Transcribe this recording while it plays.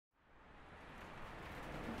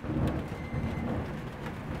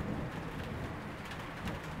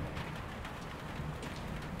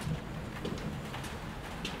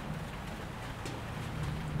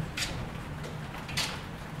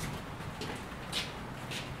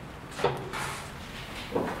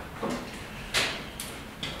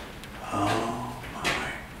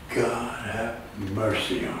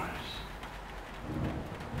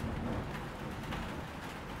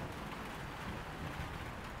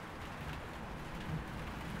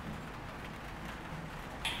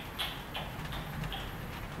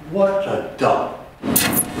What a dump.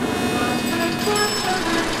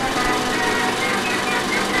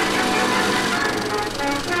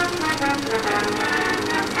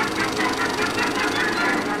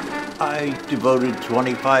 I devoted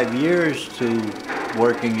 25 years to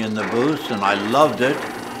working in the booth, and I loved it.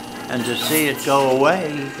 And to see it go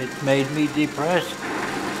away, it made me depressed.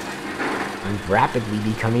 I'm rapidly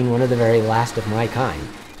becoming one of the very last of my kind.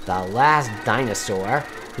 The last dinosaur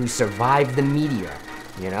who survived the meteor.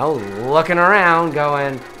 You know, looking around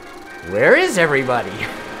going, where is everybody?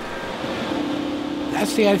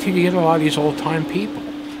 That's the attitude you get a lot of these old-time people.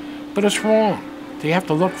 But it's wrong. They have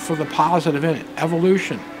to look for the positive in it.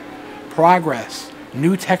 Evolution, progress,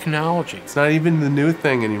 new technology. It's not even the new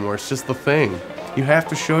thing anymore, it's just the thing. You have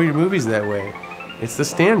to show your movies that way. It's the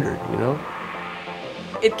standard, you know?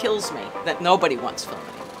 It kills me that nobody wants film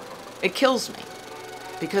anymore. It kills me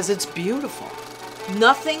because it's beautiful.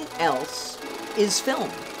 Nothing else is film.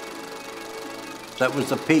 That was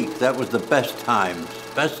the peak. That was the best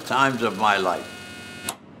times of my life.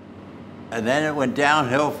 And then it went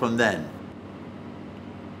downhill from then.